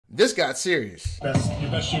this got serious. Your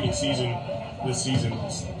best shooting season this season.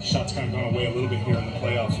 Shots kind of gone away a little bit here in the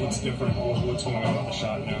playoffs. What's different? What's going on with the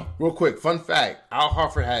shot now? Real quick, fun fact. Al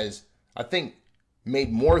Horford has, I think,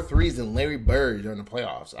 made more threes than Larry Bird during the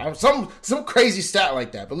playoffs. Some crazy stat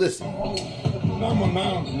like that, but listen.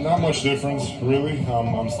 Not much difference, really.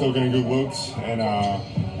 I'm still getting good looks, and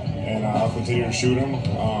I'll continue to shoot them.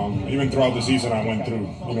 Even throughout the season, I went through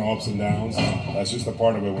ups and downs. That's just a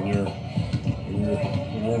part of it when you're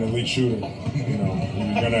an elite shooter. You're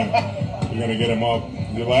gonna get him up.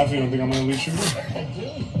 You're laughing. You don't think I'm an elite shooter?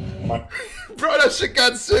 I do. Bro, that shit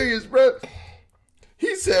got serious, bro.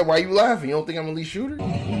 He said, "Why you laughing? You don't think I'm an elite shooter?"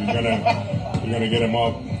 You're gonna get him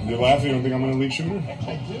up. You're laughing. You don't think I'm an elite shooter?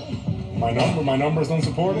 I do. My numbers don't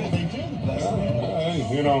support it. They do.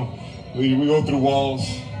 We go through walls.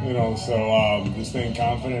 So just staying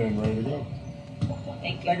confident and ready to go.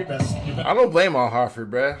 Thank you. I don't blame Al Horford,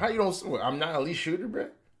 bro. How you don't? I'm not an elite shooter, bro.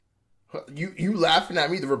 You laughing at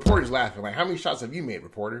me? The reporter's laughing. Like, how many shots have you made,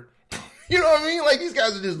 reporter? You know what I mean? Like, these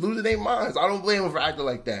guys are just losing their minds. I don't blame them for acting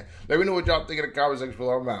like that. Let me know what y'all think of the conversation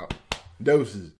below. I'm out. Doses.